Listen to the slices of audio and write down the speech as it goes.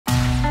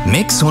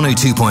Mix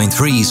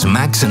 102.3's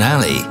Max and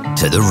Ali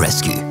to the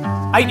rescue.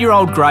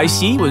 8-year-old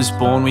Gracie was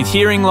born with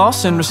hearing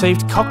loss and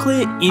received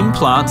cochlear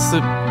implants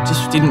that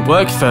just didn't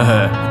work for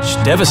her, which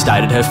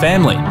devastated her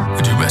family.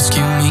 Would you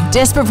rescue me?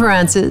 Desperate for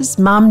answers,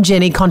 Mum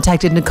Jenny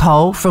contacted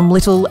Nicole from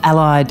Little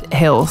Allied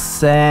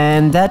Health,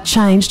 and that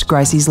changed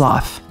Gracie's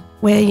life.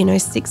 We're,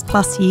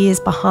 6+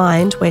 years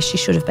behind where she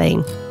should have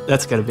been.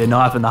 That's got to be a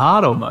knife in the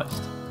heart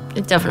almost.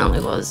 It definitely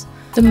was.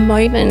 The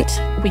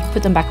moment we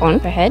put them back on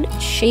her head,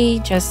 she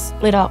just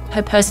lit up.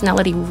 Her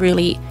personality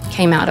really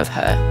came out of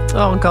her.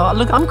 Oh, God,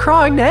 look, I'm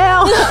crying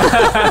now.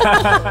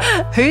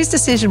 Whose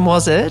decision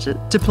was it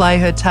to play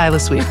her Taylor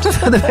Swift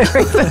for the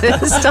very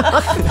first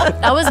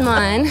time? That was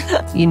mine.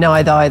 You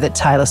know, though, that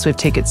Taylor Swift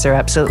tickets are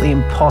absolutely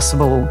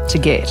impossible to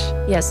get.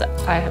 Yes,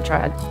 I have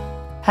tried.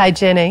 Hey,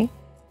 Jenny,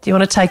 do you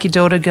want to take your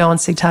daughter to go and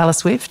see Taylor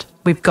Swift?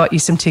 We've got you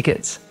some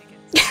tickets.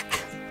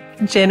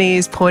 Jenny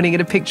is pointing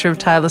at a picture of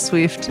Taylor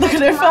Swift. Look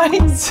at her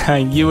face.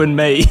 Saying you and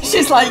me.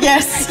 She's like,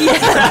 yes.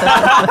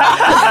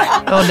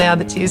 Oh, now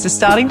the tears are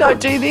starting. Don't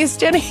do this,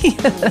 Jenny.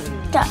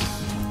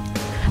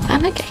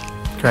 I'm okay.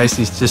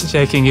 Gracie's just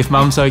checking if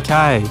Mum's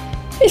okay.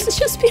 It's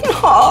just been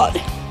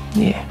hard.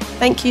 Yeah.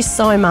 Thank you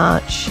so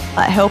much.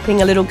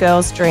 Helping a little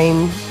girl's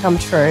dream come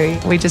true.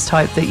 We just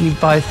hope that you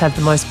both have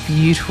the most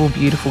beautiful,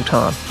 beautiful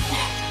time.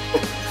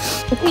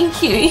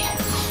 Thank you.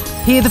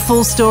 Hear the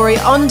full story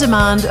on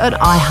demand at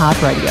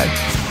iHeartRadio.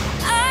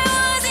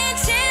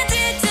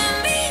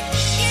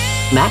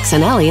 Max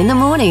and Ali in the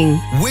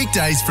morning.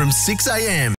 Weekdays from 6 a.m.